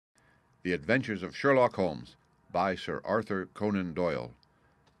The Adventures of Sherlock Holmes by Sir Arthur Conan Doyle.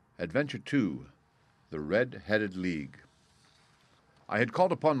 Adventure 2. The Red-Headed League. I had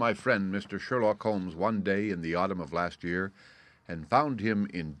called upon my friend Mr. Sherlock Holmes one day in the autumn of last year, and found him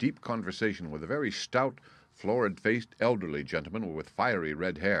in deep conversation with a very stout, florid-faced, elderly gentleman with fiery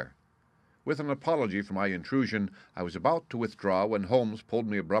red hair. With an apology for my intrusion, I was about to withdraw when Holmes pulled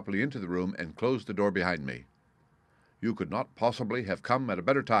me abruptly into the room and closed the door behind me. "You could not possibly have come at a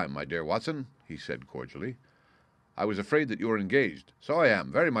better time, my dear Watson," he said cordially. "I was afraid that you were engaged." "So I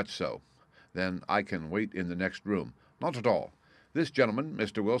am, very much so." "Then I can wait in the next room." "Not at all. This gentleman,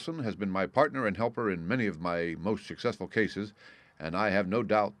 Mr. Wilson, has been my partner and helper in many of my most successful cases, and I have no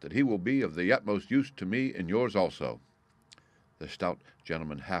doubt that he will be of the utmost use to me in yours also." The stout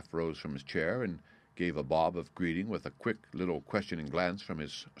gentleman half rose from his chair and gave a bob of greeting with a quick little questioning glance from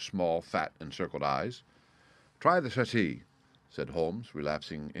his small, fat, encircled eyes. "Try the settee," said Holmes,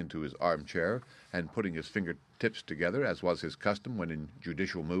 relapsing into his armchair and putting his finger-tips together, as was his custom when in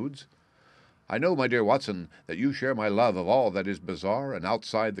judicial moods. "I know, my dear Watson, that you share my love of all that is bizarre and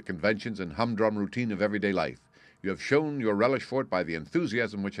outside the conventions and humdrum routine of everyday life. You have shown your relish for it by the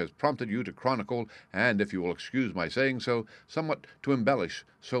enthusiasm which has prompted you to chronicle, and, if you will excuse my saying so, somewhat to embellish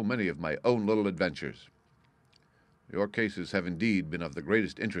so many of my own little adventures." "Your cases have indeed been of the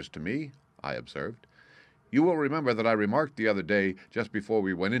greatest interest to me," I observed. "You will remember that I remarked the other day, just before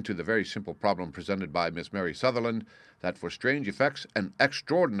we went into the very simple problem presented by Miss Mary Sutherland, that for strange effects and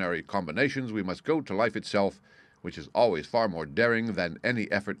extraordinary combinations we must go to life itself, which is always far more daring than any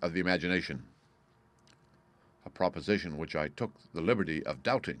effort of the imagination." A proposition which I took the liberty of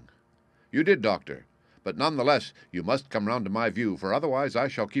doubting. "You did, Doctor. But none the less you must come round to my view, for otherwise I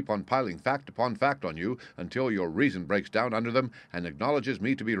shall keep on piling fact upon fact on you until your reason breaks down under them and acknowledges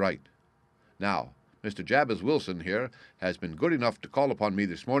me to be right. Now, Mr. Jabez Wilson here has been good enough to call upon me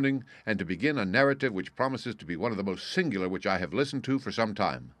this morning and to begin a narrative which promises to be one of the most singular which I have listened to for some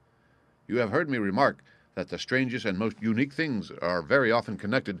time. You have heard me remark that the strangest and most unique things are very often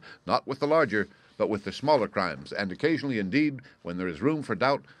connected, not with the larger, but with the smaller crimes, and occasionally, indeed, when there is room for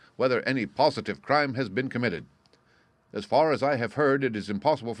doubt whether any positive crime has been committed. As far as I have heard, it is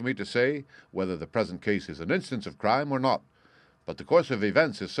impossible for me to say whether the present case is an instance of crime or not, but the course of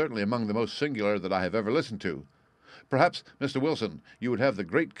events is certainly among the most singular that I have ever listened to. Perhaps, Mr. Wilson, you would have the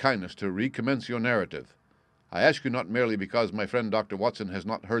great kindness to recommence your narrative. I ask you not merely because my friend Dr. Watson has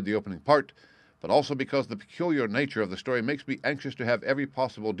not heard the opening part, but also because the peculiar nature of the story makes me anxious to have every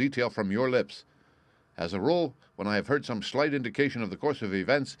possible detail from your lips. As a rule, when I have heard some slight indication of the course of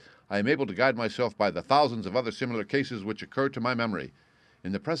events, I am able to guide myself by the thousands of other similar cases which occur to my memory.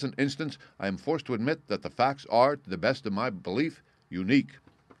 In the present instance, I am forced to admit that the facts are, to the best of my belief, unique."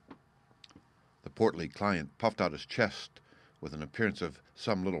 The portly client puffed out his chest with an appearance of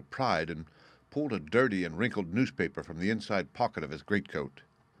some little pride and pulled a dirty and wrinkled newspaper from the inside pocket of his greatcoat.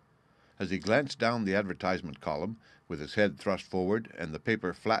 As he glanced down the advertisement column, with his head thrust forward and the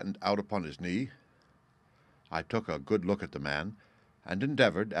paper flattened out upon his knee, I took a good look at the man, and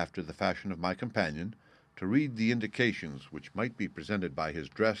endeavored, after the fashion of my companion, to read the indications which might be presented by his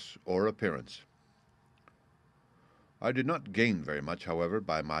dress or appearance. I did not gain very much, however,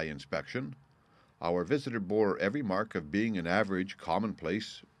 by my inspection. Our visitor bore every mark of being an average,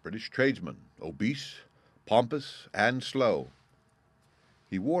 commonplace British tradesman, obese, pompous, and slow.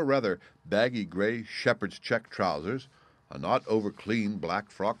 He wore rather baggy gray shepherd's check trousers, a not over-clean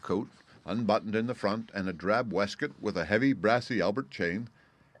black frock coat, unbuttoned in the front, and a drab waistcoat with a heavy brassy Albert chain,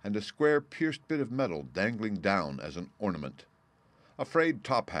 and a square pierced bit of metal dangling down as an ornament. A frayed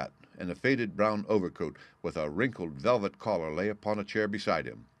top hat and a faded brown overcoat with a wrinkled velvet collar lay upon a chair beside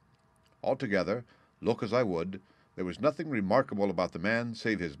him. Altogether, look as I would, there was nothing remarkable about the man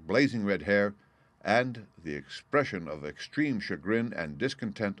save his blazing red hair and the expression of extreme chagrin and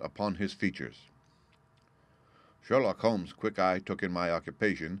discontent upon his features. Sherlock Holmes' quick eye took in my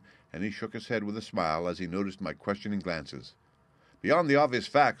occupation, and he shook his head with a smile as he noticed my questioning glances. Beyond the obvious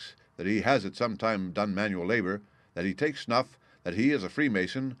facts that he has at some time done manual labor, that he takes snuff, that he is a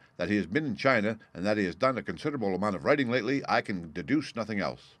Freemason, that he has been in China, and that he has done a considerable amount of writing lately, I can deduce nothing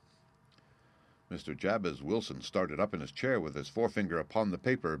else." Mr. Jabez Wilson started up in his chair with his forefinger upon the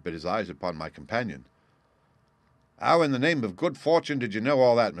paper, but his eyes upon my companion. "How in the name of good fortune did you know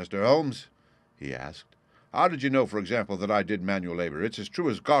all that, Mr. Holmes?" he asked. "How did you know, for example, that I did manual labor? It's as true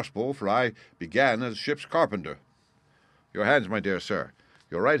as gospel, for I began as ship's carpenter." "Your hands, my dear sir.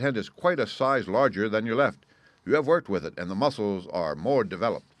 Your right hand is quite a size larger than your left. You have worked with it, and the muscles are more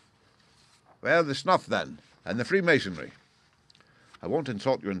developed." "Well, the snuff, then, and the Freemasonry." "I won't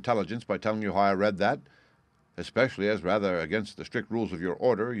insult your intelligence by telling you how I read that. especially as, rather against the strict rules of your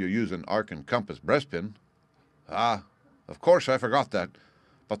order, you use an arc and compass breastpin." "Ah, of course I forgot that.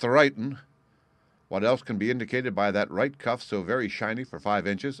 But the writin', what else can be indicated by that right cuff so very shiny for 5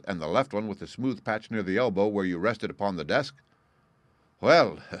 inches, and the left one with the smooth patch near the elbow where you rested upon the desk?"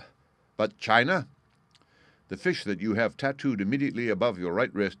 "Well, but China? The fish that you have tattooed immediately above your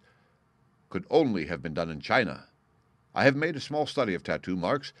right wrist could only have been done in China. I have made a small study of tattoo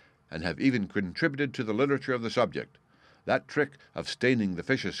marks, and have even contributed to the literature of the subject. That trick of staining the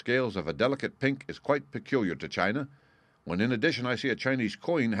fish's scales of a delicate pink is quite peculiar to China. When in addition I see a Chinese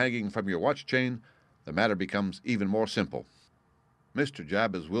coin hanging from your watch chain, the matter becomes even more simple." Mr.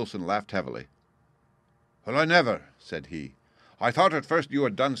 Jabez Wilson laughed heavily. "Well, I never," said he. "I thought at first you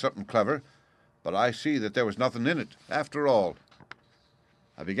had done something clever, but I see that there was nothing in it, after all."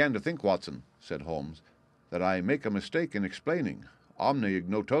 "I began to think, Watson," said Holmes, "that I make a mistake in explaining. Omne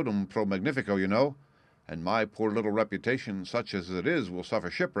ignototum pro magnifico, you know, and my poor little reputation, such as it is, will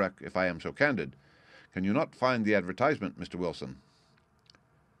suffer shipwreck if I am so candid. Can you not find the advertisement, Mr. Wilson?"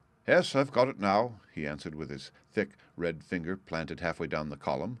 "Yes, I've got it now," he answered with his thick red finger planted halfway down the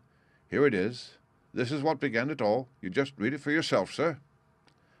column. "Here it is. This is what began it all. You just read it for yourself, sir."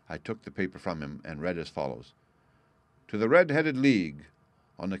 I took the paper from him and read as follows: "To the Red-Headed League,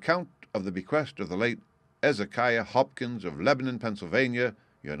 on account of the bequest of the late Ezekiah Hopkins of Lebanon, Pennsylvania,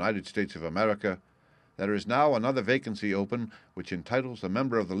 United States of America, there is now another vacancy open which entitles a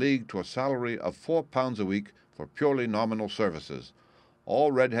member of the League to a salary of £4 a week for purely nominal services.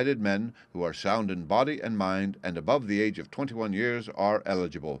 All red-headed men who are sound in body and mind and above the age of 21 years are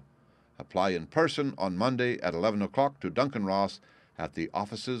eligible. Apply in person on Monday at 11 o'clock to Duncan Ross at the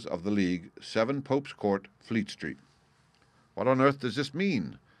offices of the League, 7 Pope's Court, Fleet Street." "What on earth does this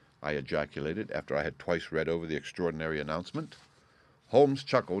mean?" I ejaculated after I had twice read over the extraordinary announcement. Holmes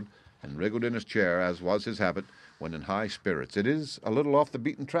chuckled and wriggled in his chair, as was his habit when in high spirits. "It is a little off the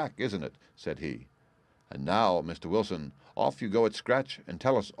beaten track, isn't it?" said he. "And now, Mr. Wilson, off you go at scratch, and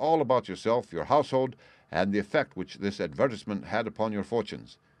tell us all about yourself, your household, and the effect which this advertisement had upon your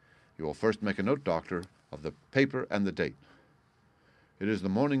fortunes. You will first make a note, Doctor, of the paper and the date." "It is the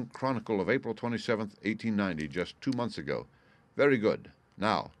Morning Chronicle of April 27th, 1890, just 2 months ago. Very good.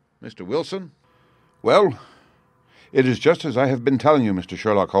 Now, Mr. Wilson?" "Well, it is just as I have been telling you, Mr.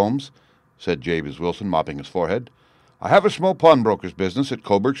 Sherlock Holmes," said Jabez Wilson, mopping his forehead. "I have a small pawnbroker's business at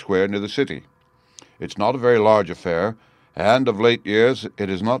Coburg Square near the city. It's not a very large affair, and of late years it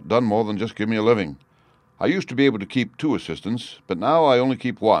has not done more than just give me a living. I used to be able to keep 2 assistants, but now I only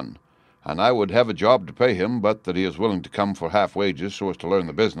keep 1, and I would have a job to pay him, but that he is willing to come for half wages so as to learn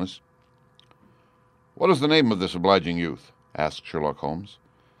the business." "What is the name of this obliging youth?" asked Sherlock Holmes.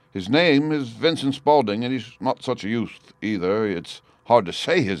 "His name is Vincent Spaulding, and he's not such a youth either. It's hard to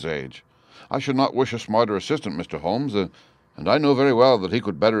say his age. I should not wish a smarter assistant, Mr. Holmes, and I know very well that he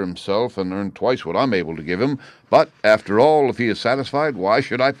could better himself and earn twice what I'm able to give him. But, after all, if he is satisfied, why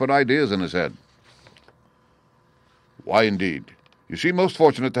should I put ideas in his head?" "Why, indeed? You seem most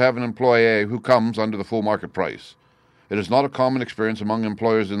fortunate to have an employee who comes under the full market price. It is not a common experience among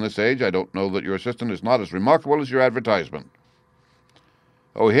employers in this age. I don't know that your assistant is not as remarkable as your advertisement."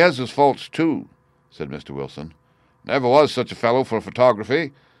 "Oh, he has his faults, too," said Mr. Wilson. "Never was such a fellow for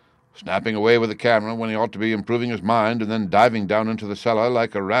photography. Snapping away with a camera when he ought to be improving his mind, and then diving down into the cellar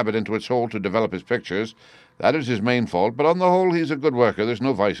like a rabbit into its hole to develop his pictures. That is his main fault, but on the whole he's a good worker. There's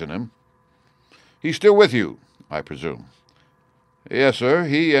no vice in him." "He's still with you, I presume?" "Yes, sir.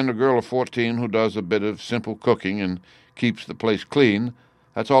 He and a girl of 14 who does a bit of simple cooking and keeps the place clean.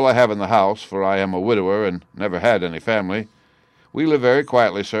 That's all I have in the house, for I am a widower and never had any family. We live very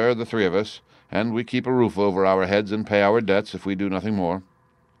quietly, sir, the 3 of us, and we keep a roof over our heads and pay our debts if we do nothing more."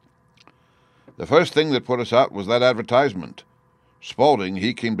 "The first thing that put us out was that advertisement. Spaulding,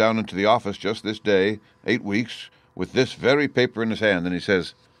 he came down into the office just this day, 8 weeks, with this very paper in his hand, and he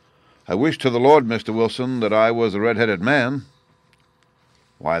says, 'I wish to the Lord, Mr. Wilson, that I was a red-headed man.'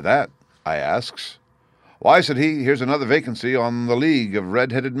 'Why that?' I asks. 'Why,' said he, 'here's another vacancy on the League of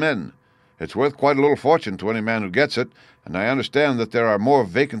Red-Headed Men. It's worth quite a little fortune to any man who gets it, and I understand that there are more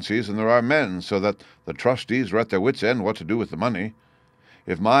vacancies than there are men, so that the trustees are at their wits' end what to do with the money.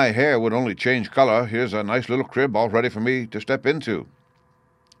 If my hair would only change color, here's a nice little crib all ready for me to step into.'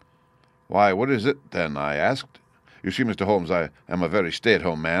 'Why, what is it, then?' I asked. You see, Mr. Holmes, I am a very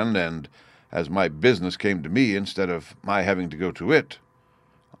stay-at-home man, and as my business came to me instead of my having to go to it,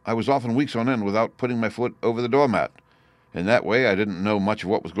 I was often weeks on end without putting my foot over the doormat. In that way I didn't know much of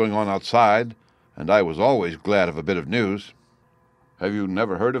what was going on outside, and I was always glad of a bit of news." "Have you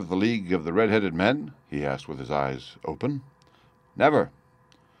never heard of the League of the Red-Headed Men?" he asked with his eyes open. "Never."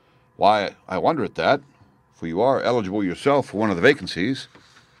 "Why, I wonder at that, for you are eligible yourself for one of the vacancies."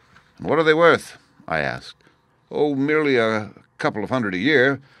 "And what are they worth?" I asked. "Oh, merely a couple of hundred a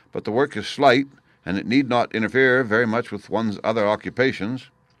year, but the work is slight, and it need not interfere very much with one's other occupations."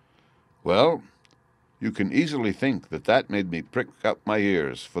 Well, you can easily think that made me prick up my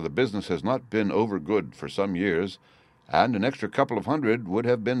ears, for the business has not been over good for some years, and an extra couple of hundred would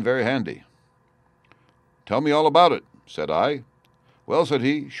have been very handy. "Tell me all about it," said I. "Well," said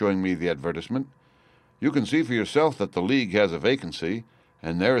he, showing me the advertisement, "you can see for yourself that the League has a vacancy,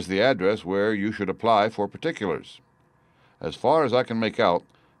 and there is the address where you should apply for particulars. As far as I can make out,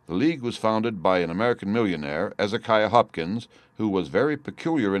 the League was founded by an American millionaire, Ezekiah Hopkins, who was very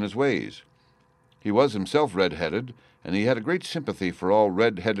peculiar in his ways. He was himself red-headed, and he had a great sympathy for all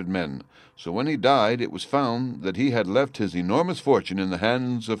red-headed men, so when he died it was found that he had left his enormous fortune in the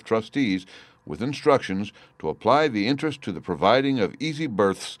hands of trustees, with instructions to apply the interest to the providing of easy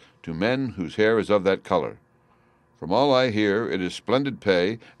berths to men whose hair is of that color. From all I hear, it is splendid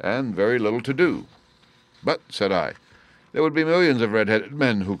pay and very little to do." "But," said I, "there would be millions of red-headed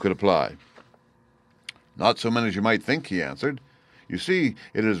men who could apply." "Not so many as you might think," he answered. "You see,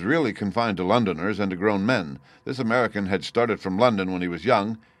 it is really confined to Londoners and to grown men. This American had started from London when he was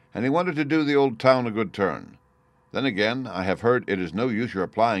young, and he wanted to do the old town a good turn. Then again, I have heard it is no use your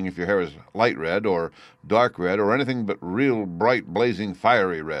applying if your hair is light red or dark red or anything but real bright, blazing,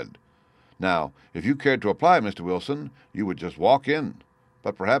 fiery red. Now, if you cared to apply, Mr. Wilson, you would just walk in,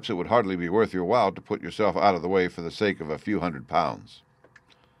 but perhaps it would hardly be worth your while to put yourself out of the way for the sake of a few £100.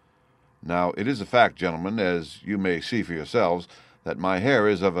 Now, it is a fact, gentlemen, as you may see for yourselves, that my hair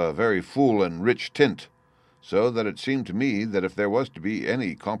is of a very full and rich tint, so that it seemed to me that if there was to be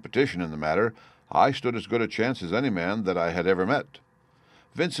any competition in the matter, I stood as good a chance as any man that I had ever met.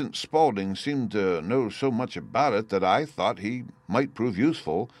 Vincent Spaulding seemed to know so much about it that I thought he might prove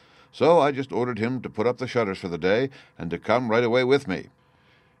useful, so I just ordered him to put up the shutters for the day and to come right away with me.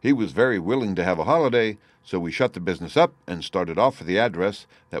 He was very willing to have a holiday, so we shut the business up and started off for the address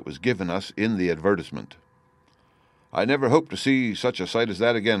that was given us in the advertisement. I never hope to see such a sight as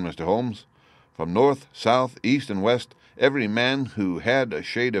that again, Mr. Holmes. From north, south, east, and west, every man who had a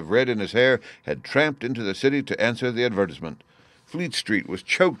shade of red in his hair had tramped into the city to answer the advertisement. Fleet Street was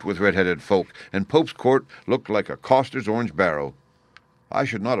choked with red-headed folk, and Pope's Court looked like a coster's orange barrow. I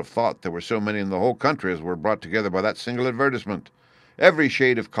should not have thought there were so many in the whole country as were brought together by that single advertisement. Every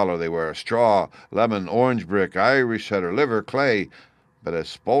shade of color they were, straw, lemon, orange brick, Irish setter, liver, clay, but as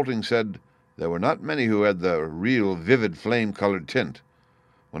Spaulding said, there were not many who had the real vivid flame-colored tint.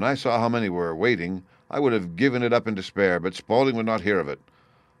 When I saw how many were waiting, I would have given it up in despair, but Spaulding would not hear of it.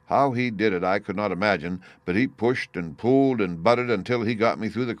 How he did it I could not imagine, but he pushed and pulled and butted until he got me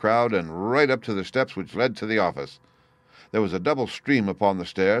through the crowd and right up to the steps which led to the office. There was a double stream upon the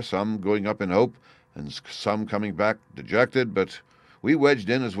stair, some going up in hope, and some coming back dejected, but we wedged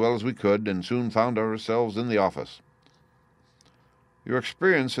in as well as we could, and soon found ourselves in the office. "Your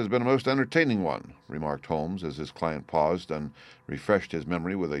experience has been a most entertaining one," remarked Holmes, as his client paused and refreshed his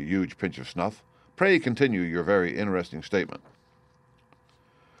memory with a huge pinch of snuff. "Pray continue your very interesting statement."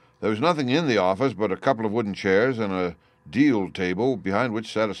 "There was nothing in the office but a couple of wooden chairs and a deal table, behind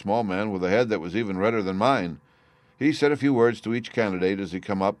which sat a small man with a head that was even redder than mine. He said a few words to each candidate as he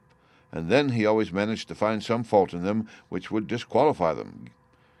come up, and then he always managed to find some fault in them which would disqualify them.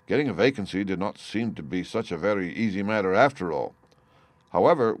 Getting a vacancy did not seem to be such a very easy matter after all.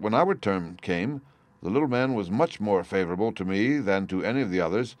 However, when our turn came, the little man was much more favorable to me than to any of the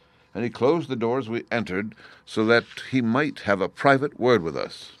others, and he closed the door as we entered so that he might have a private word with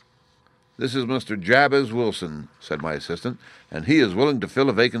us. 'This is Mr. Jabez Wilson,' said my assistant, 'and he is willing to fill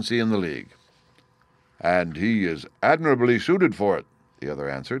a vacancy in the League.' 'And he is admirably suited for it,' the other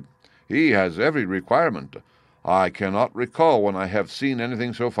answered. 'He has every requirement. I cannot recall when I have seen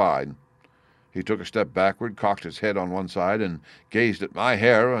anything so fine.' He took a step backward, cocked his head on one side, and gazed at my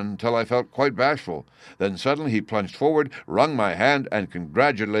hair until I felt quite bashful. Then suddenly he plunged forward, wrung my hand, and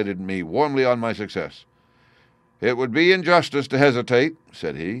congratulated me warmly on my success. 'It would be injustice to hesitate,'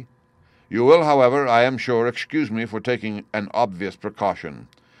 said he. 'You will, however, I am sure, excuse me for taking an obvious precaution.'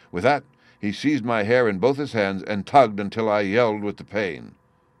 With that, he seized my hair in both his hands and tugged until I yelled with the pain.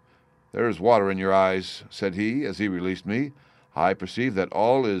 'There is water in your eyes,' said he, as he released me. 'I perceive that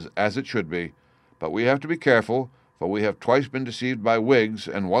all is as it should be. But we have to be careful, for we have twice been deceived by wigs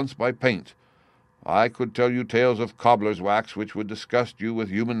and once by paint. I could tell you tales of cobbler's wax which would disgust you with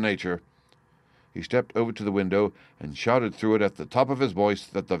human nature.' He stepped over to the window and shouted through it at the top of his voice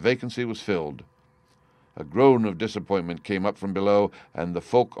that the vacancy was filled. A groan of disappointment came up from below, and the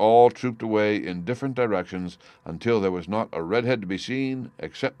folk all trooped away in different directions until there was not a redhead to be seen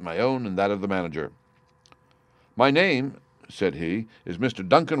except my own and that of the manager. "My name," said he, "is Mr.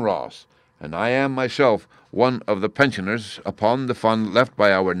 Duncan Ross, and I am myself one of the pensioners upon the fund left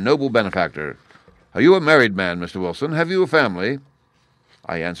by our noble benefactor. Are you a married man, Mr. Wilson? Have you a family?"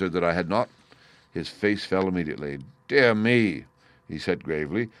 I answered that I had not. His face fell immediately. "Dear me," he said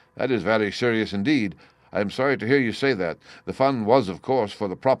gravely, "that is very serious indeed. I am sorry to hear you say that. The fund was, of course, for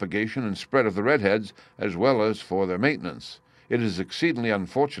the propagation and spread of the redheads, as well as for their maintenance. It is exceedingly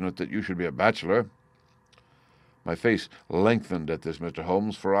unfortunate that you should be a bachelor." My face lengthened at this, Mr.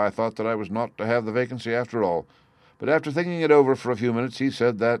 Holmes, for I thought that I was not to have the vacancy after all. But after thinking it over for a few minutes, he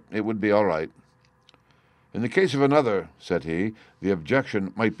said that it would be all right. "In the case of another," said he, "the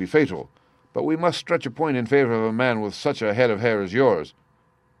objection might be fatal. But we must stretch a point in favor of a man with such a head of hair as yours.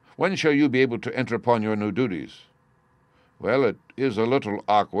 When shall you be able to enter upon your new duties?" "Well, it is a little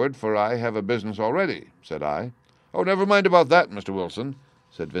awkward, for I have a business already," said I. "Oh, never mind about that, Mr. Wilson,"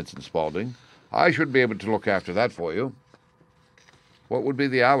 said Vincent Spaulding. "I should be able to look after that for you." "What would be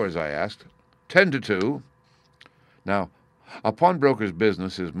the hours?" I asked. 10 to 2. Now, a pawnbroker's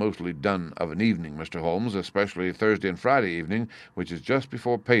business is mostly done of an evening, Mr. Holmes, especially Thursday and Friday evening, which is just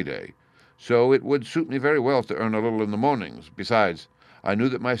before payday. So it would suit me very well to earn a little in the mornings. Besides, I knew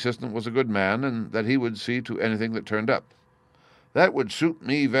that my assistant was a good man, and that he would see to anything that turned up. "That would suit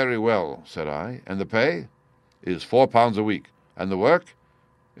me very well," said I. "And the pay?" "Is £4 a week." "And the work?"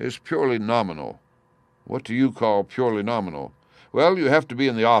 "Is purely nominal." "What do you call purely nominal?" "Well, you have to be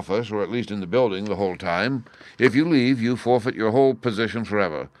in the office, or at least in the building, the whole time. If you leave, you forfeit your whole position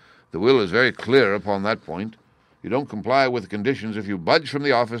forever. The will is very clear upon that point. You don't comply with the conditions if you budge from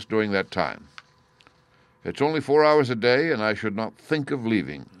the office during that time." "It's only 4 hours a day, and I should not think of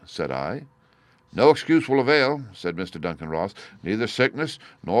leaving," said I. "No excuse will avail," said Mr. Duncan Ross, "neither sickness,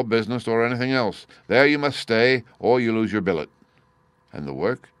 nor business, or anything else. There you must stay, or you lose your billet." "And the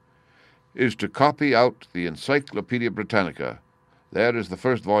work?" "Is to copy out the Encyclopedia Britannica. There is the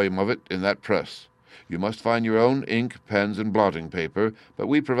first volume of it in that press. You must find your own ink, pens, and blotting paper, but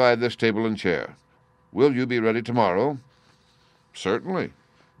we provide this table and chair. Will you be ready tomorrow?" "Certainly,"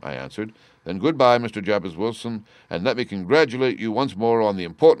 I answered. "Then good-bye, Mr. Jabez Wilson, and let me congratulate you once more on the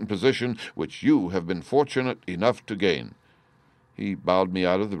important position which you have been fortunate enough to gain." He bowed me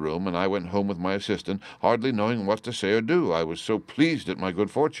out of the room, and I went home with my assistant, hardly knowing what to say or do. I was so pleased at my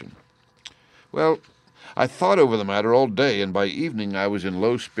good fortune. Well, I thought over the matter all day, and by evening I was in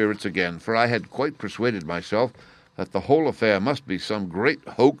low spirits again, for I had quite persuaded myself that the whole affair must be some great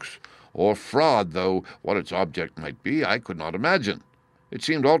hoax or fraud, though what its object might be I could not imagine. It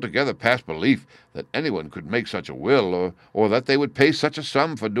seemed altogether past belief that anyone could make such a will, or that they would pay such a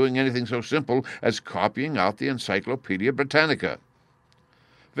sum for doing anything so simple as copying out the Encyclopedia Britannica.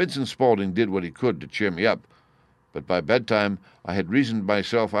 Vincent Spaulding did what he could to cheer me up, but by bedtime I had reasoned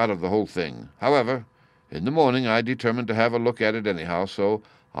myself out of the whole thing. However, in the morning I determined to have a look at it anyhow, so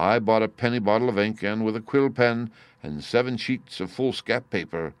I bought a penny bottle of ink, and with a quill pen and 7 sheets of foolscap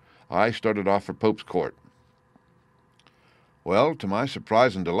paper, I started off for Pope's Court. Well, to my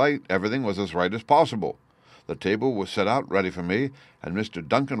surprise and delight, everything was as right as possible. The table was set out ready for me, and Mr.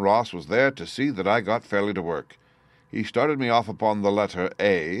 Duncan Ross was there to see that I got fairly to work. He started me off upon the letter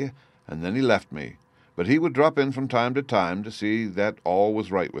A, and then he left me, but he would drop in from time to see that all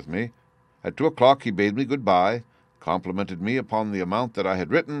was right with me. At 2 o'clock he bade me good-bye, complimented me upon the amount that I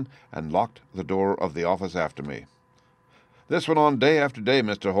had written, and locked the door of the office after me. This went on day after day,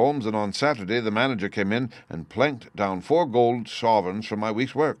 Mr. Holmes, and on Saturday the manager came in and planked down 4 gold sovereigns for my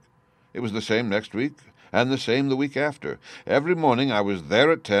week's work. It was the same next week, and the same the week after. Every morning I was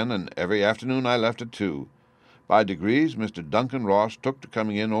there at 10, and every afternoon I left at 2. By degrees, Mr. Duncan Ross took to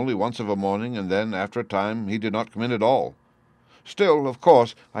coming in only once of a morning, and then, after a time, he did not come in at all. Still, of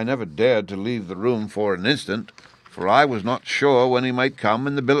course, I never dared to leave the room for an instant, for I was not sure when he might come,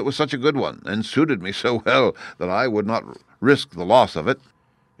 and the billet was such a good one, and suited me so well that I would not risk the loss of it.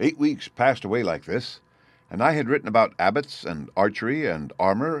 8 weeks passed away like this, and I had written about abbots and archery and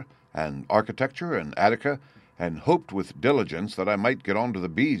armor and architecture and Attica, and hoped with diligence that I might get on to the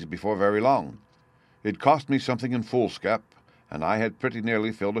bees before very long. It cost me something in foolscap, and I had pretty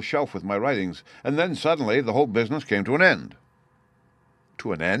nearly filled a shelf with my writings, and then suddenly the whole business came to an end.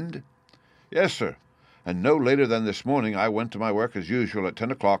 To an end? Yes, sir, and no later than this morning I went to my work as usual at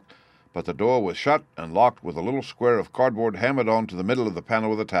 10 o'clock, but the door was shut and locked with a little square of cardboard hammered on to the middle of the panel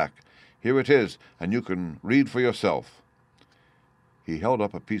with a tack. Here it is, and you can read for yourself. He held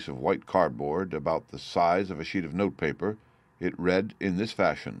up a piece of white cardboard about the size of a sheet of notepaper. It read in this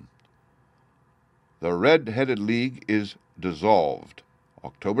fashion: "The Red-Headed League is dissolved,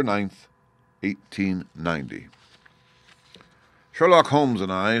 October 9th, 1890. Sherlock Holmes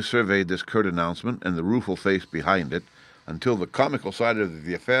and I surveyed this curt announcement and the rueful face behind it until the comical side of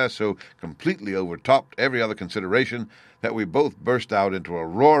the affair so completely overtopped every other consideration that we both burst out into a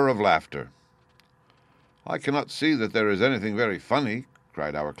roar of laughter. "I cannot see that there is anything very funny,"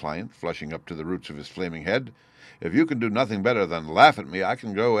 cried our client, flushing up to the roots of his flaming head. "If you can do nothing better than laugh at me, I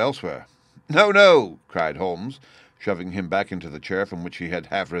can go elsewhere." "No, no," cried Holmes, shoving him back into the chair from which he had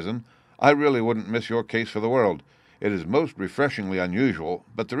half risen. "I really wouldn't miss your case for the world. It is most refreshingly unusual,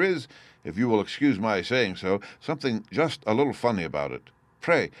 but there is, if you will excuse my saying so, something just a little funny about it.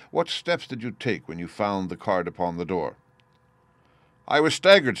 Pray, what steps did you take when you found the card upon the door?" "I was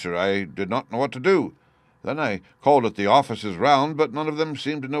staggered, sir. I did not know what to do. Then I called at the offices round, but none of them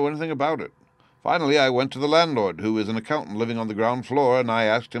seemed to know anything about it. Finally, I went to the landlord, who is an accountant living on the ground floor, and I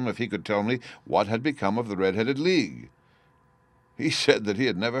asked him if he could tell me what had become of the Red-Headed League. He said that he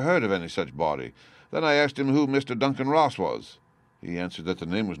had never heard of any such body. Then I asked him who Mr. Duncan Ross was. He answered that the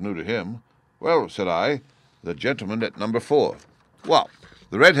name was new to him. "Well," said I, "the gentleman at number 4. "What,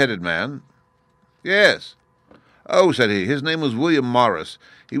 the red-headed man?" "Yes." "Oh," said he, "his name was William Morris.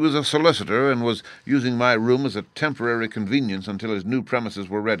 He was a solicitor and was using my room as a temporary convenience until his new premises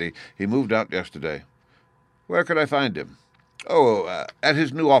were ready. He moved out yesterday." "Where could I find him?" "Oh, at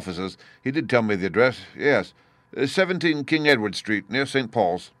his new offices. He did tell me the address. Yes, 17 King Edward Street, near St.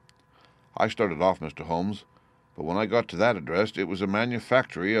 Paul's." I started off, Mr. Holmes, but when I got to that address it was a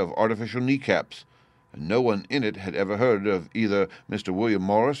manufactory of artificial kneecaps, and no one in it had ever heard of either Mr. William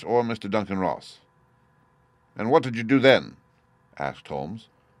Morris or Mr. Duncan Ross. "And what did you do then?" asked Holmes.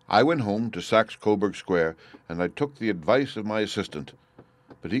 "I went home to Saxe-Coburg Square, and I took the advice of my assistant,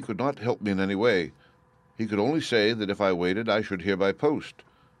 but he could not help me in any way. He could only say that if I waited I should hear by post.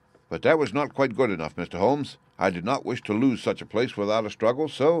 But that was not quite good enough, Mr. Holmes. I did not wish to lose such a place without a struggle,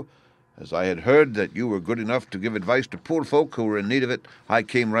 so, as I had heard that you were good enough to give advice to poor folk who were in need of it, I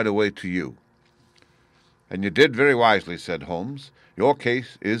came right away to you." "And you did very wisely," said Holmes. "Your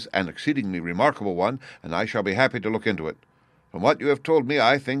case is an exceedingly remarkable one, and I shall be happy to look into it. From what you have told me,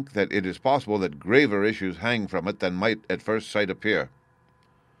 I think that it is possible that graver issues hang from it than might at first sight appear."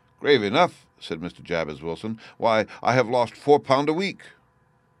 "Grave enough," said Mr. Jabez Wilson. "Why, I have lost £4 a week."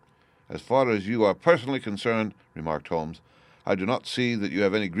 "As far as you are personally concerned," remarked Holmes, "I do not see that you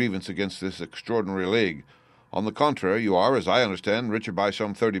have any grievance against this extraordinary league. On the contrary, you are, as I understand, richer by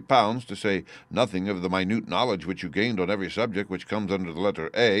some £30, to say nothing of the minute knowledge which you gained on every subject which comes under the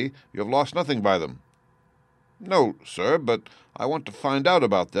letter A. You have lost nothing by them." "No, sir, but I want to find out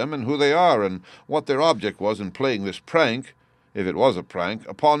about them, and who they are, and what their object was in playing this prank, if it was a prank,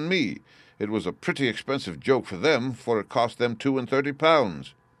 upon me. It was a pretty expensive joke for them, for it cost them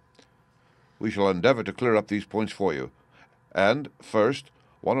 £32. "We shall endeavor to clear up these points for you. And, first,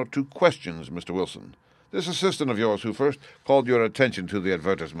 1 or 2 questions, Mr. Wilson. This assistant of yours who first called your attention to the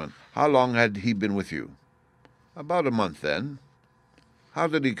advertisement, how long had he been with you?" "About a month, then." "How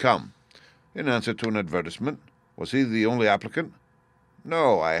did he come?" "In answer to an advertisement." "Was he the only applicant?"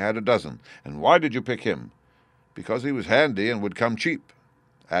 "No, I had a dozen." "And why did you pick him?" "Because he was handy and would come cheap."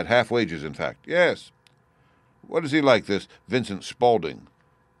 "At half wages, in fact." "Yes." "What is he like, this Vincent Spaulding?"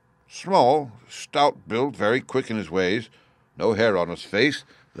 "Small, stout built, very quick in his ways. No hair on his face,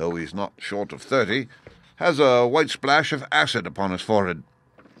 though he's not short of 30. Has a white splash of acid upon his forehead."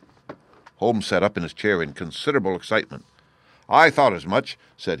 Holmes sat up in his chair in considerable excitement. "I thought as much,"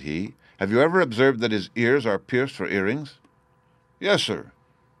 said he. "Have you ever observed that his ears are pierced for earrings?" "Yes, sir.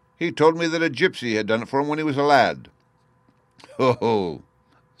 He told me that a gypsy had done it for him when he was a lad." "Oh,"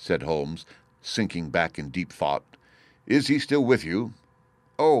 said Holmes, sinking back in deep thought. "Is he still with you?"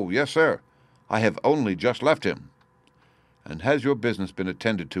 "Oh, yes, sir. I have only just left him." "And has your business been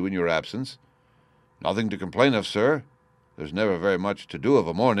attended to in your absence?" "Nothing to complain of, sir. There's never very much to do of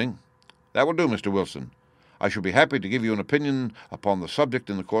a morning." "That will do, Mr. Wilson. I shall be happy to give you an opinion upon the subject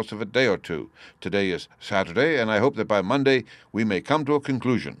in the course of a day or 2. Today is Saturday, and I hope that by Monday we may come to a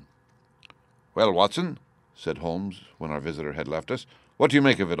conclusion." "Well, Watson," said Holmes, when our visitor had left us, "what do you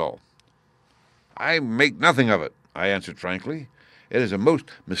make of it all?" "I make nothing of it," I answered frankly. "It is a most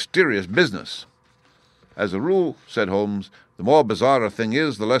mysterious business." "As a rule," said Holmes, "the more bizarre a thing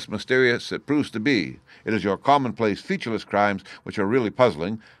is, the less mysterious it proves to be. It is your commonplace, featureless crimes which are really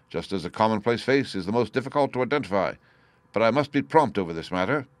puzzling, just as the commonplace face is the most difficult to identify. But I must be prompt over this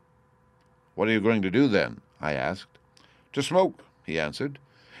matter." "What are you going to do, then?" I asked. "To smoke," he answered.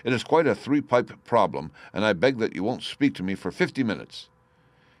 "It is quite a 3-pipe problem, and I beg that you won't speak to me for 50 minutes.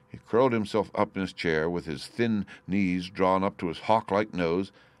 He curled himself up in his chair, with his thin knees drawn up to his hawk-like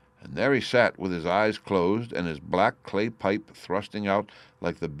nose, and there he sat with his eyes closed and his black clay pipe thrusting out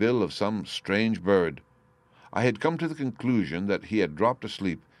like the bill of some strange bird. I had come to the conclusion that he had dropped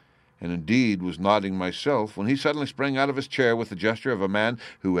asleep, and indeed was nodding myself, when he suddenly sprang out of his chair with the gesture of a man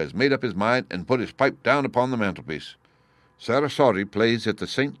who has made up his mind and put his pipe down upon the mantelpiece. "Sarasate plays at the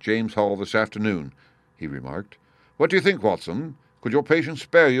St. James Hall this afternoon," he remarked. "What do you think, Watson? Could your patient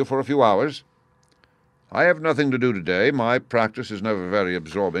spare you for a few hours?" "I have nothing to do today. My practice is never very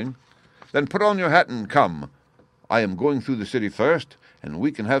absorbing." "Then put on your hat and come. I am going through the city first, and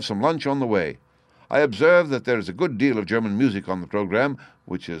we can have some lunch on the way. I observe that there is a good deal of German music on the programme,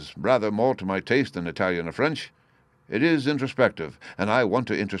 which is rather more to my taste than Italian or French. It is introspective, and I want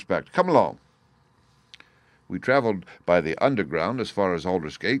to introspect. Come along." We travelled by the Underground as far as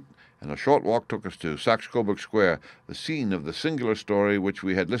Aldersgate, and a short walk took us to Saxe-Coburg Square, the scene of the singular story which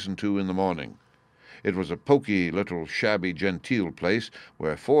we had listened to in the morning. It was a poky, little, shabby, genteel place,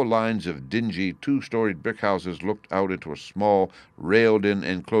 where 4 lines of dingy, 2-storied brick houses looked out into a small, railed-in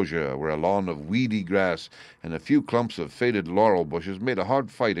enclosure, where a lawn of weedy grass and a few clumps of faded laurel bushes made a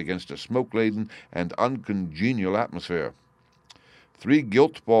hard fight against a smoke-laden and uncongenial atmosphere. 3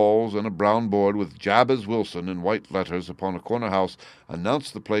 gilt balls and a brown board with Jabez Wilson in white letters upon a corner house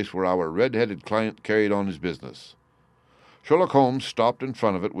announced the place where our red-headed client carried on his business. Sherlock Holmes stopped in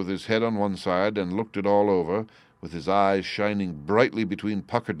front of it with his head on one side and looked it all over, with his eyes shining brightly between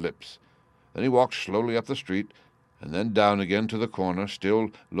puckered lips. Then he walked slowly up the street, and then down again to the corner, still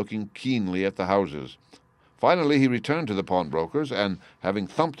looking keenly at the houses. Finally he returned to the pawnbroker's, and, having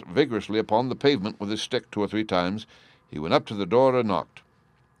thumped vigorously upon the pavement with his stick 2 or 3 times, he went up to the door and knocked.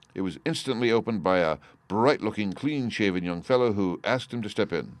 It was instantly opened by a bright-looking, clean-shaven young fellow who asked him to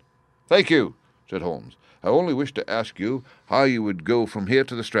step in. "Thank you," said Holmes. "I only wished to ask you how you would go from here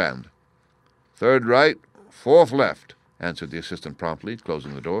to the Strand." "3rd right, 4th left," answered the assistant promptly,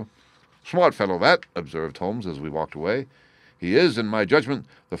 closing the door. "Smart fellow that," observed Holmes as we walked away. "He is, in my judgment,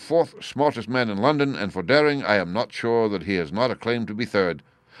 the 4th smartest man in London, and for daring I am not sure that he has not a claim to be 3rd.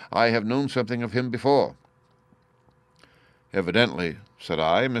 I have known something of him before." "Evidently," said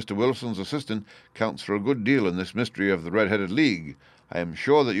I, "Mr. Wilson's assistant counts for a good deal in this mystery of the Red-Headed League. I am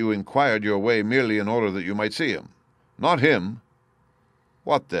sure that you inquired your way merely in order that you might see him." "Not him."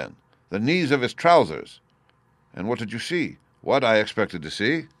 "What then?" "The knees of his trousers." "And what did you see?" "What I expected to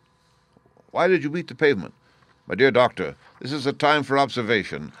see." "Why did you beat the pavement?" "My dear doctor, this is a time for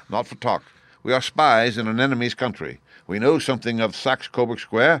observation, not for talk. We are spies in an enemy's country. We know something of Saxe-Coburg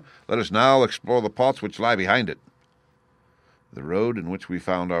Square. Let us now explore the parts which lie behind it." The road in which we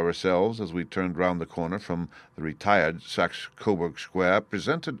found ourselves as we turned round the corner from the retired Saxe-Coburg Square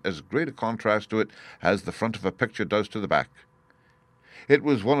presented as great a contrast to it as the front of a picture does to the back. It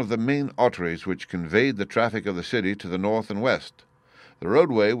was one of the main arteries which conveyed the traffic of the city to the north and west. The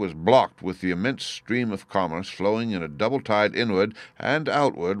roadway was blocked with the immense stream of commerce flowing in a double tide inward and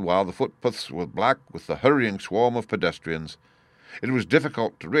outward, while the footpaths were black with the hurrying swarm of pedestrians. It was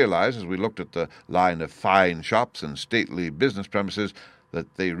difficult to realize, as we looked at the line of fine shops and stately business premises,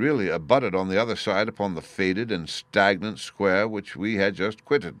 that they really abutted on the other side upon the faded and stagnant square which we had just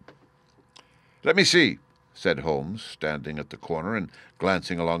quitted. "Let me see," said Holmes, standing at the corner and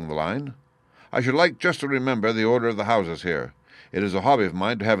glancing along the line. "I should like just to remember the order of the houses here. It is a hobby of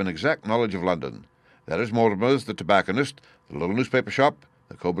mine to have an exact knowledge of London. That is Mortimer's, the tobacconist, the little newspaper shop,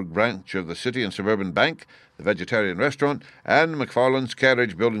 the Coburg branch of the City and Suburban Bank, the Vegetarian Restaurant, and McFarland's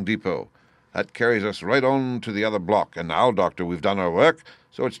Carriage Building Depot. That carries us right on to the other block. And now, Doctor, we've done our work,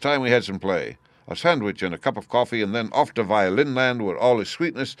 so it's time we had some play. A sandwich and a cup of coffee, and then off to Violin-land, where all is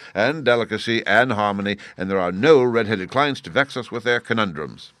sweetness and delicacy and harmony, and there are no red-headed clients to vex us with their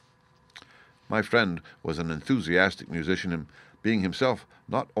conundrums." My friend was an enthusiastic musician, and being himself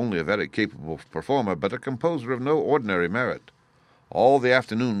not only a very capable performer, but a composer of no ordinary merit. All the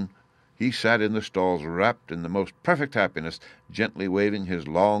afternoon he sat in the stalls wrapped in the most perfect happiness, gently waving his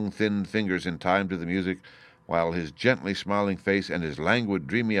long, thin fingers in time to the music, while his gently smiling face and his languid,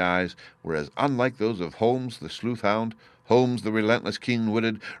 dreamy eyes were as unlike those of Holmes the sleuth-hound, Holmes the relentless,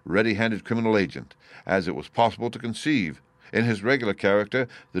 keen-witted, ready-handed criminal agent, as it was possible to conceive. In his regular character,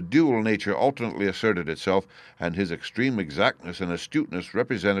 the dual nature alternately asserted itself, and his extreme exactness and astuteness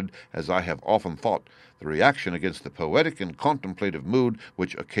represented, as I have often thought, the reaction against the poetic and contemplative mood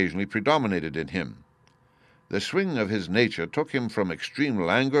which occasionally predominated in him. The swing of his nature took him from extreme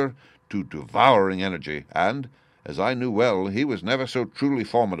languor to devouring energy, and, as I knew well, he was never so truly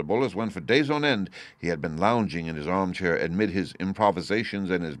formidable as when for days on end he had been lounging in his armchair amid his improvisations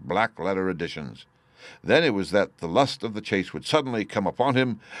and his black-letter editions. Then it was that the lust of the chase would suddenly come upon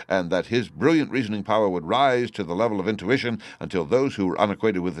him, and that his brilliant reasoning power would rise to the level of intuition, until those who were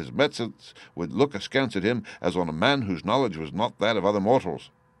unacquainted with his methods would look askance at him as on a man whose knowledge was not that of other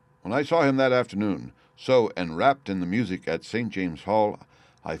mortals. When I saw him that afternoon, so enwrapped in the music at St. James's Hall,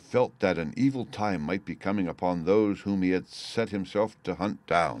 I felt that an evil time might be coming upon those whom he had set himself to hunt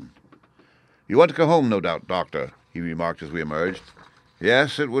down. "You want to go home, no doubt, Doctor," he remarked as we emerged.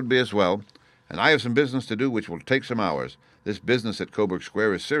 "Yes, it would be as well. And I have some business to do which will take some hours. This business at Coburg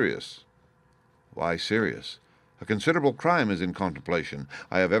Square is serious." "Why serious?" "A considerable crime is in contemplation.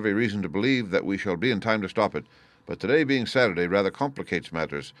 I have every reason to believe that we shall be in time to stop it. But today being Saturday rather complicates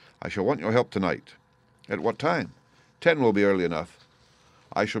matters. I shall want your help tonight." "At what time?" 10 will be early enough."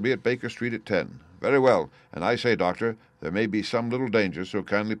 "I shall be at Baker Street at 10. "Very well. And I say, Doctor, there may be some little danger, so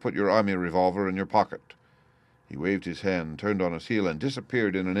kindly put your army revolver in your pocket." He waved his hand, turned on his heel, and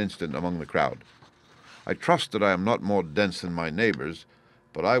disappeared in an instant among the crowd. I trust that I am not more dense than my neighbors,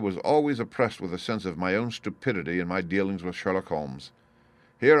 but I was always oppressed with a sense of my own stupidity in my dealings with Sherlock Holmes.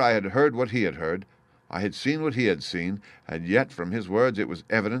 Here I had heard what he had heard, I had seen what he had seen, and yet from his words it was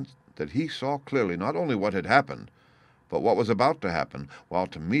evident that he saw clearly not only what had happened, but what was about to happen, while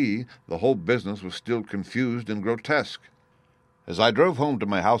to me the whole business was still confused and grotesque. As I drove home to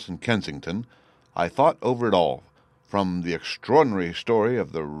my house in Kensington, I thought over it all, from the extraordinary story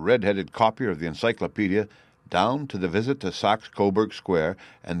of the red-headed copier of the encyclopedia down to the visit to Saxe-Coburg Square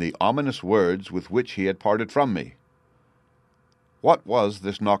and the ominous words with which he had parted from me. What was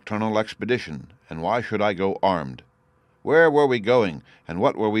this nocturnal expedition, and why should I go armed? Where were we going, and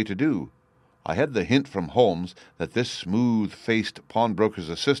what were we to do? I had the hint from Holmes that this smooth-faced pawnbroker's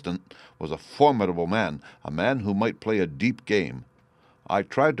assistant was a formidable man, a man who might play a deep game. I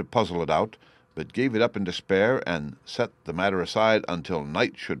tried to puzzle it out, but gave it up in despair and set the matter aside until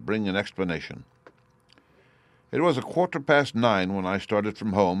night should bring an explanation. It was 9:15 when I started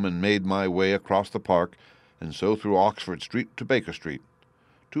from home and made my way across the park, and so through Oxford Street to Baker Street.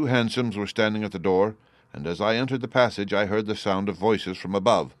 2 hansoms were standing at the door, and as I entered the passage I heard the sound of voices from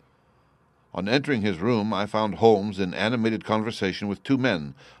above. On entering his room I found Holmes in animated conversation with 2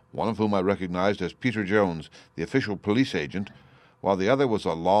 men, one of whom I recognized as Peter Jones, the official police agent, while the other was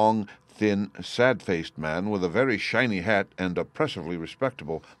a long, thin, sad-faced man with a very shiny hat and oppressively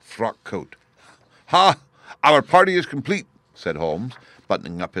respectable frock coat. "Ha! Our party is complete," said Holmes,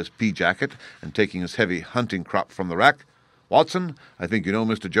 buttoning up his pea-jacket and taking his heavy hunting crop from the rack. "Watson, I think you know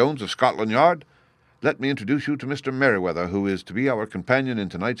Mr. Jones of Scotland Yard. Let me introduce you to Mr. Merryweather, who is to be our companion in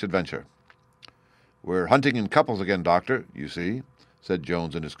tonight's adventure." "We're hunting in couples again, Doctor, you see," said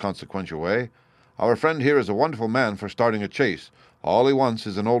Jones in his consequential way. "Our friend here is a wonderful man for starting a chase. All he wants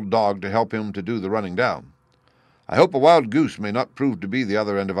is an old dog to help him to do the running down." "I hope a wild goose may not prove to be the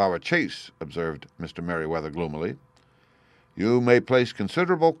other end of our chase," observed Mr. Merryweather gloomily. "You may place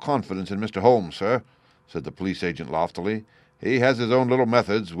considerable confidence in Mr. Holmes, sir," said the police agent loftily. "He has his own little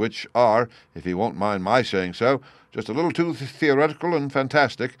methods, which are, if he won't mind my saying so, just a little too theoretical and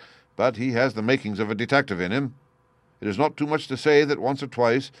fantastic, but he has the makings of a detective in him. It is not too much to say that once or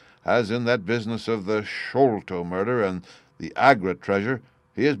twice, as in that business of the Sholto murder and the Agra treasure,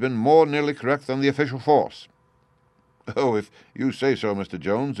 he has been more nearly correct than the official force." "Oh, if you say so, Mr.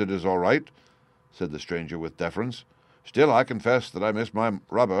 Jones, it is all right," said the stranger with deference. "Still, I confess that I miss my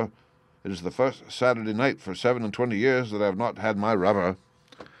rubber. It is the first Saturday night for 27 years that I have not had my rubber."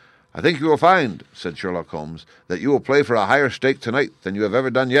 "I think you will find," said Sherlock Holmes, "that you will play for a higher stake tonight than you have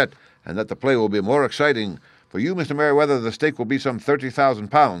ever done yet, and that the play will be more exciting. For you, Mr. Merryweather, the stake will be some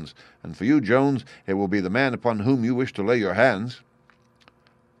 £30,000, and for you, Jones, it will be the man upon whom you wish to lay your hands."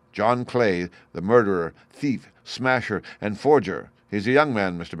 "John Clay, the murderer, thief, smasher, and forger. He is a young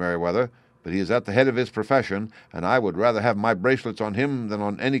man, Mr. Merryweather, but he is at the head of his profession, and I would rather have my bracelets on him than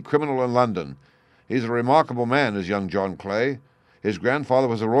on any criminal in London. He is a remarkable man, is young John Clay. His grandfather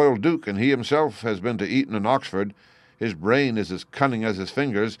was a royal duke, and he himself has been to Eton and Oxford. His brain is as cunning as his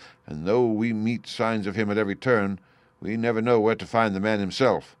fingers, and though we meet signs of him at every turn, we never know where to find the man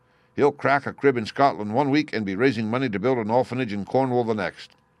himself. He'll crack a crib in Scotland one week and be raising money to build an orphanage in Cornwall the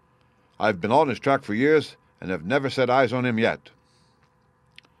next. I've been on his track for years, and have never set eyes on him yet."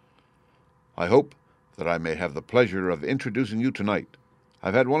 "I hope that I may have the pleasure of introducing you tonight.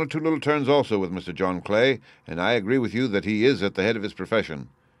 I've had 1 or 2 little turns also with Mr. John Clay, and I agree with you that he is at the head of his profession.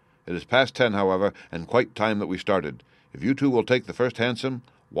 It is past 10, however, and quite time that we started. If you 2 will take the first hansom,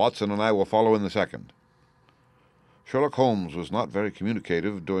 Watson and I will follow in the second." Sherlock Holmes was not very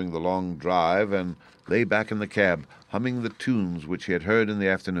communicative during the long drive, and lay back in the cab, humming the tunes which he had heard in the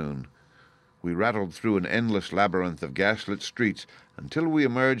afternoon. We rattled through an endless labyrinth of gaslit streets until we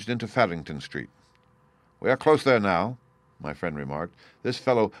emerged into Farrington Street. "We are close there now," my friend remarked. "This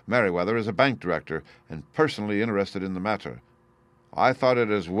fellow Merryweather is a bank director, and personally interested in the matter. I thought it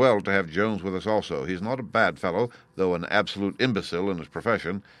as well to have Jones with us also. He's not a bad fellow, though an absolute imbecile in his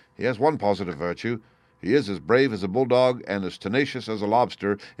profession. He has one positive virtue. He is as brave as a bulldog and as tenacious as a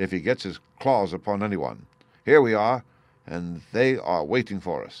lobster if he gets his claws upon anyone. Here we are, and they are waiting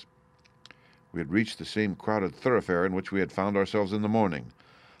for us." We had reached the same crowded thoroughfare in which we had found ourselves in the morning.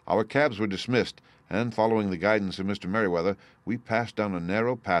 Our cabs were dismissed, and, following the guidance of Mr. Merryweather, we passed down a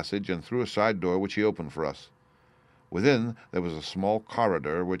narrow passage and through a side door which he opened for us. Within there was a small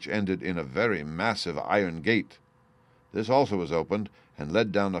corridor which ended in a very massive iron gate. This also was opened, and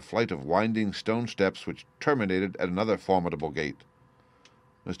led down a flight of winding stone steps which terminated at another formidable gate.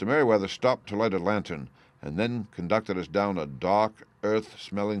 Mr. Merryweather stopped to light a lantern, and then conducted us down a dark,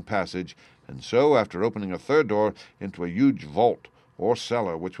 earth-smelling passage, and so, after opening a third door, into a huge vault, or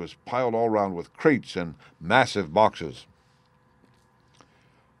cellar, which was piled all round with crates and massive boxes.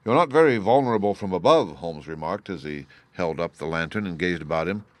 "You're not very vulnerable from above," Holmes remarked, as he held up the lantern and gazed about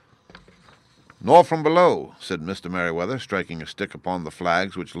him. "Nor from below," said Mr. Merryweather, striking a stick upon the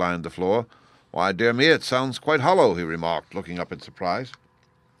flags which lined the floor. "Why, dear me, it sounds quite hollow," he remarked, looking up in surprise.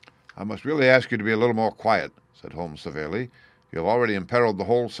 "I must really ask you to be a little more quiet," said Holmes severely. "You have already imperiled the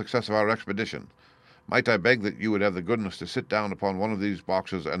whole success of our expedition. Might I beg that you would have the goodness to sit down upon one of these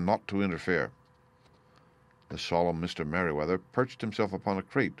boxes and not to interfere?" The solemn Mr. Merryweather perched himself upon a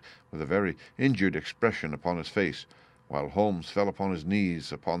crate with a very injured expression upon his face, while Holmes fell upon his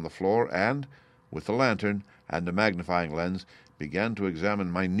knees upon the floor and, with the lantern and a magnifying lens, began to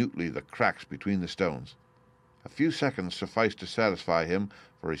examine minutely the cracks between the stones. A few seconds sufficed to satisfy him,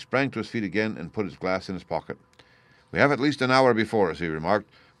 for he sprang to his feet again and put his glass in his pocket. "We have at least an hour before us," he remarked,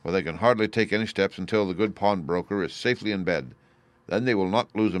 "for they can hardly take any steps until the good pawnbroker is safely in bed. Then they will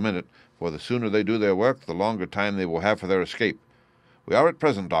not lose a minute, for the sooner they do their work, the longer time they will have for their escape. We are at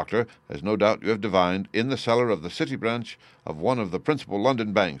present, Doctor, as no doubt you have divined, in the cellar of the city branch of one of the principal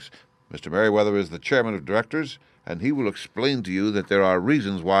London banks. Mr. Merryweather is the chairman of directors, and he will explain to you that there are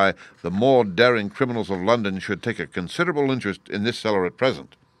reasons why the more daring criminals of London should take a considerable interest in this cellar at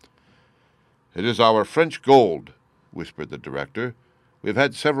present." "It is our French gold," whispered the director. "We have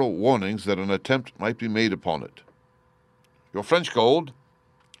had several warnings that an attempt might be made upon it." "Your French gold?"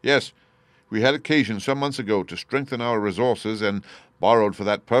 "Yes. We had occasion some months ago to strengthen our resources, and borrowed for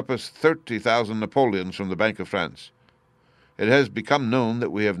that purpose 30,000 Napoleons from the Bank of France. It has become known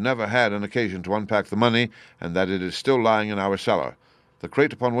that we have never had an occasion to unpack the money, and that it is still lying in our cellar. The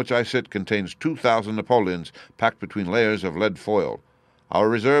crate upon which I sit contains 2,000 Napoleons packed between layers of lead foil. Our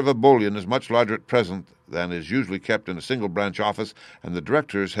reserve of bullion is much larger at present than is usually kept in a single branch office, and the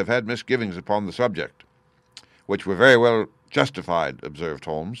directors have had misgivings upon the subject." "Which were very well justified," observed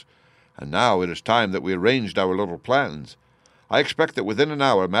Holmes. "And now it is time that we arranged our little plans. I expect that within an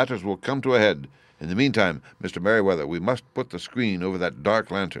hour matters will come to a head. In the meantime, Mr. Merryweather, we must put the screen over that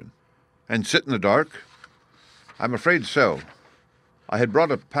dark lantern." "And sit in the dark?" "I'm afraid so. I had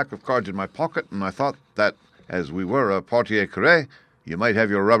brought a pack of cards in my pocket, and I thought that, as we were a partie carré, you might have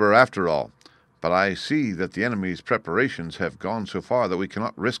your rubber after all. But I see that the enemy's preparations have gone so far that we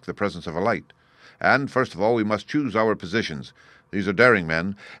cannot risk the presence of a light. And, first of all, we must choose our positions. These are daring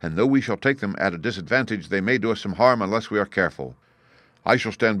men, and though we shall take them at a disadvantage, they may do us some harm unless we are careful. I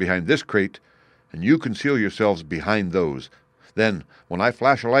shall stand behind this crate, and you conceal yourselves behind those. Then, when I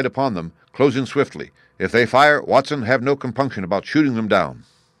flash a light upon them, close in swiftly. If they fire, Watson, have no compunction about shooting them down."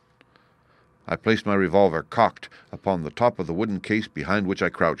 I placed my revolver cocked upon the top of the wooden case behind which I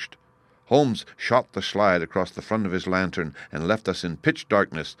crouched. Holmes shot the slide across the front of his lantern and left us in pitch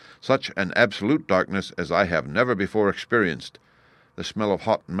darkness, such an absolute darkness as I have never before experienced. The smell of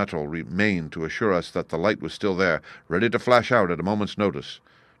hot metal remained to assure us that the light was still there, ready to flash out at a moment's notice.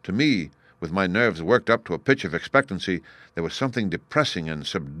 To me, with my nerves worked up to a pitch of expectancy, there was something depressing and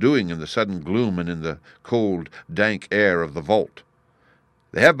subduing in the sudden gloom and in the cold, dank air of the vault.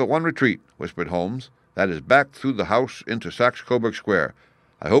 "They have but one retreat," whispered Holmes. "That is back through the house into Saxe-Coburg Square.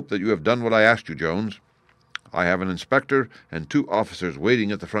 I hope that you have done what I asked you, Jones. I have an inspector and 2 officers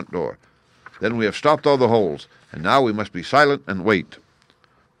waiting at the front door. Then we have stopped all the holes, and now we must be silent and wait."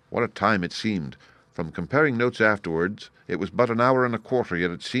 What a time it seemed! From comparing notes afterwards, it was but an hour and a quarter,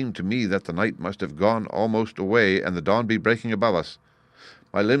 yet it seemed to me that the night must have gone almost away and the dawn be breaking above us.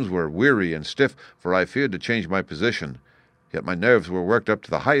 My limbs were weary and stiff, for I feared to change my position. Yet my nerves were worked up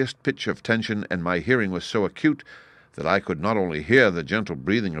to the highest pitch of tension, and my hearing was so acute that I could not only hear the gentle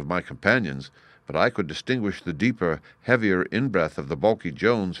breathing of my companions, but I could distinguish the deeper, heavier in-breath of the bulky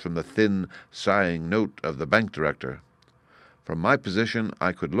Jones from the thin, sighing note of the bank director. From my position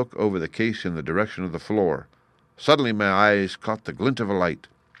I could look over the case in the direction of the floor. Suddenly my eyes caught the glint of a light.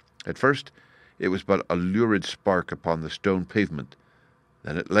 At first it was but a lurid spark upon the stone pavement.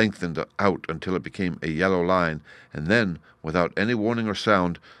 Then it lengthened out until it became a yellow line, and then, without any warning or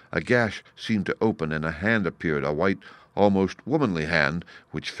sound, a gash seemed to open and a hand appeared, a white, almost womanly hand,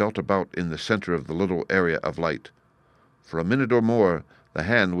 which felt about in the center of the little area of light. For a minute or more, the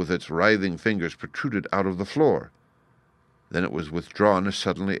hand with its writhing fingers protruded out of the floor. Then it was withdrawn as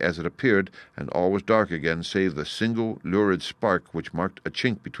suddenly as it appeared, and all was dark again, save the single lurid spark which marked a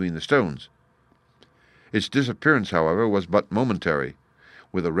chink between the stones. Its disappearance, however, was but momentary.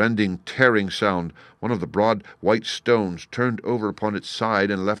 With a rending, tearing sound, one of the broad white stones turned over upon its side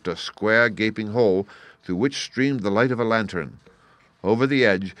and left a square, gaping hole, through which streamed the light of a lantern. Over the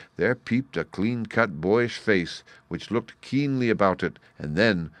edge there peeped a clean-cut, boyish face, which looked keenly about it, and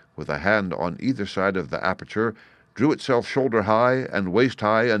then, with a hand on either side of the aperture, drew itself shoulder-high and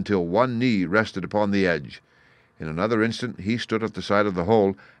waist-high until one knee rested upon the edge. In another instant he stood at the side of the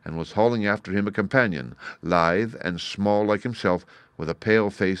hole, and was hauling after him a companion, lithe and small like himself, with a pale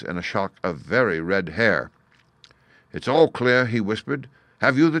face and a shock of very red hair. "It's all clear," he whispered.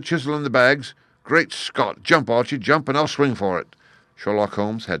 "Have you the chisel and the bags? Great Scott! Jump, Archie, jump, and I'll swing for it." Sherlock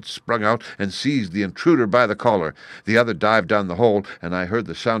Holmes had sprung out and seized the intruder by the collar. The other dived down the hole, and I heard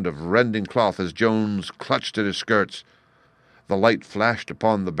the sound of rending cloth as Jones clutched at his skirts. The light flashed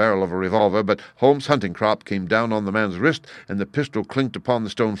upon the barrel of a revolver, but Holmes' hunting crop came down on the man's wrist, and the pistol clinked upon the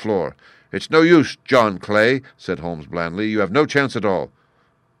stone floor. "It's no use, John Clay," said Holmes blandly. "You have no chance at all."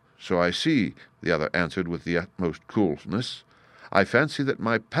 "So I see," the other answered with the utmost coolness. "I fancy that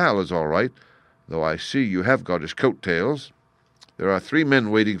my pal is all right, though I see you have got his coat-tails." "There are 3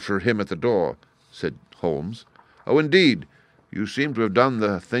 men waiting for him at the door," said Holmes. "Oh, indeed. You seem to have done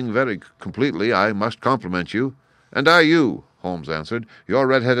the thing very completely. I must compliment you." "And I you," Holmes answered. "Your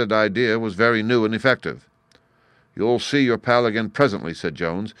red-headed idea was very new and effective." "You'll see your pal again presently," said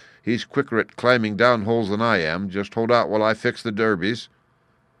Jones. "He's quicker at climbing down holes than I am. Just hold out while I fix the derbies."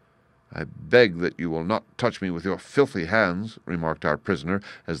 "I beg that you will not touch me with your filthy hands," remarked our prisoner,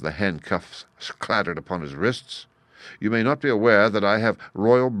 as the handcuffs clattered upon his wrists. "You may not be aware that I have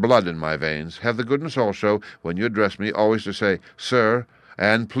royal blood in my veins. Have the goodness also, when you address me, always to say 'sir'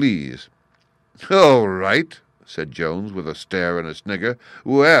 and 'please.'" "All right," said Jones, with a stare and a snigger.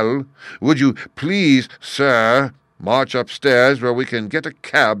 "Well, would you please, sir, march upstairs where we can get a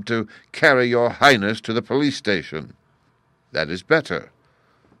cab to carry your highness to the police station?" "That is better,"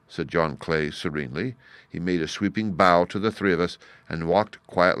 said John Clay serenely. He made a sweeping bow to the 3 of us, and walked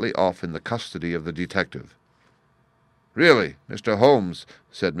quietly off in the custody of the detective. "Really, Mr. Holmes,"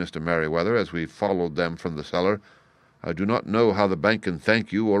 said Mr. Merryweather, as we followed them from the cellar, "I do not know how the bank can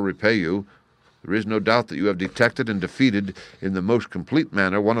thank you or repay you. There is no doubt that you have detected and defeated in the most complete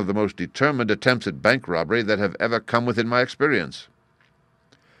manner one of the most determined attempts at bank robbery that have ever come within my experience."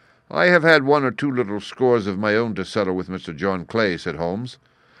 "I have had 1 or 2 little scores of my own to settle with Mr. John Clay," said Holmes.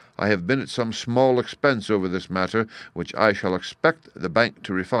 "I have been at some small expense over this matter, which I shall expect the bank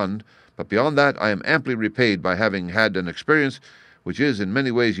to refund, but beyond that I am amply repaid by having had an experience which is in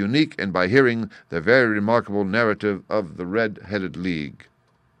many ways unique, and by hearing the very remarkable narrative of the Red-Headed League.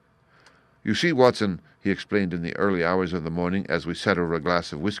 You see, Watson," he explained in the early hours of the morning, as we sat over a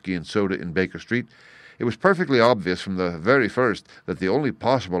glass of whiskey and soda in Baker Street, "it was perfectly obvious from the very first that the only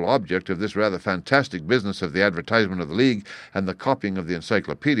possible object of this rather fantastic business of the advertisement of the League and the copying of the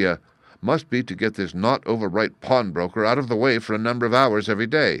encyclopedia must be to get this not-over-bright pawnbroker out of the way for a number of hours every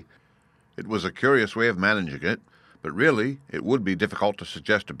day. It was a curious way of managing it, but really it would be difficult to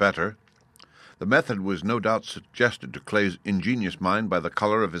suggest a better. The method was no doubt suggested to Clay's ingenious mind by the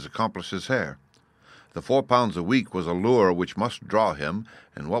color of his accomplice's hair. The £4 a week was a lure which must draw him,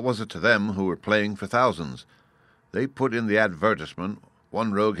 and what was it to them who were playing for thousands? They put in the advertisement,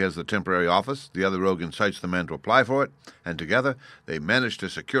 one rogue has the temporary office, the other rogue incites the man to apply for it, and together they managed to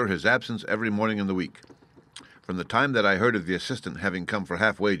secure his absence every morning in the week. From the time that I heard of the assistant having come for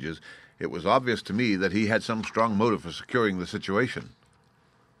half wages, it was obvious to me that he had some strong motive for securing the situation.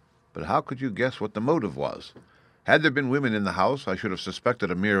 But how could you guess what the motive was? Had there been women in the house, I should have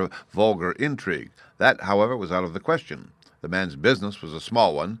suspected a mere vulgar intrigue. That, however, was out of the question. The man's business was a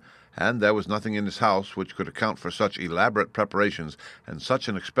small one, and there was nothing in his house which could account for such elaborate preparations and such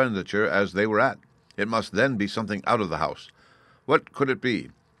an expenditure as they were at. It must then be something out of the house. What could it be?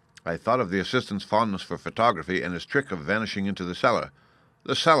 I thought of the assistant's fondness for photography and his trick of vanishing into the cellar.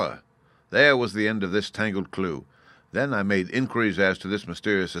 The cellar! There was the end of this tangled clue. Then I made inquiries as to this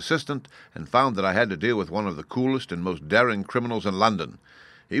mysterious assistant, and found that I had to deal with one of the coolest and most daring criminals in London.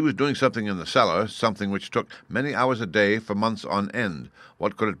 He was doing something in the cellar, something which took many hours a day for months on end.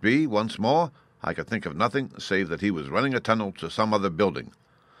 What could it be, once more? I could think of nothing, save that he was running a tunnel to some other building.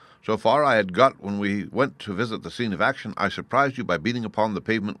 So far I had got when we went to visit the scene of action. I surprised you by beating upon the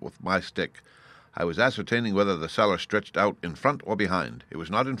pavement with my stick. I was ascertaining whether the cellar stretched out in front or behind. It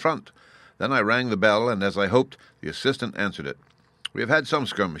was not in front. Then I rang the bell, and as I hoped, the assistant answered it. We have had some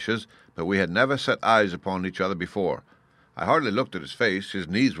skirmishes, but we had never set eyes upon each other before. I hardly looked at his face. His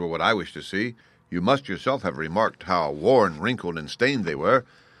knees were what I wished to see. You must yourself have remarked how worn, wrinkled, and stained they were.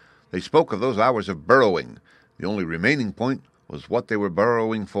 They spoke of those hours of burrowing. The only remaining point was what they were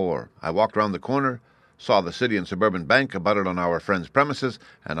burrowing for. I walked round the corner, saw the City and Suburban Bank abutted on our friend's premises,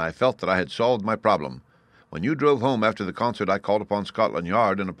 and I felt that I had solved my problem. When you drove home after the concert, I called upon Scotland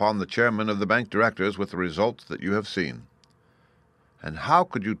Yard and upon the chairman of the bank directors with the results that you have seen. And how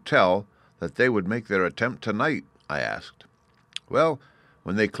could you tell that they would make their attempt tonight? I asked. Well,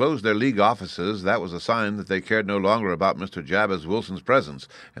 when they closed their league offices, that was a sign that they cared no longer about Mr. Jabez Wilson's presence.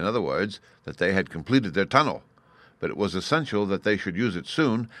 In other words, that they had completed their tunnel. But it was essential that they should use it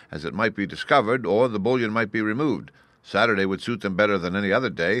soon, as it might be discovered or the bullion might be removed. Saturday would suit them better than any other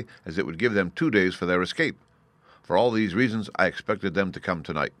day, as it would give them 2 days for their escape. For all these reasons, I expected them to come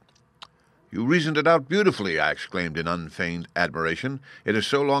tonight. You reasoned it out beautifully, I exclaimed in unfeigned admiration. It is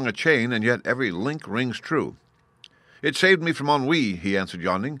so long a chain, and yet every link rings true. It saved me from ennui, he answered,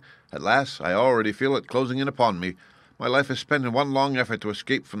 yawning. At last, I already feel it closing in upon me. My life is spent in one long effort to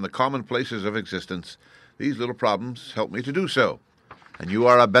escape from the commonplaces of existence. These little problems help me to do so. And you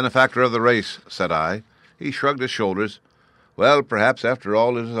are a benefactor of the race, said I. He shrugged his shoulders. Well, perhaps after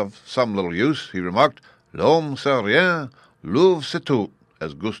all it is of some little use, he remarked. L'homme c'est rien, l'oeuvre c'est tout,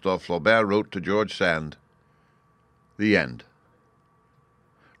 as Gustave Flaubert wrote to George Sand. The end.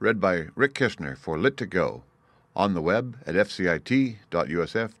 Read by Rick Kishner for Lit2Go. On the web at fcit.usf.edu.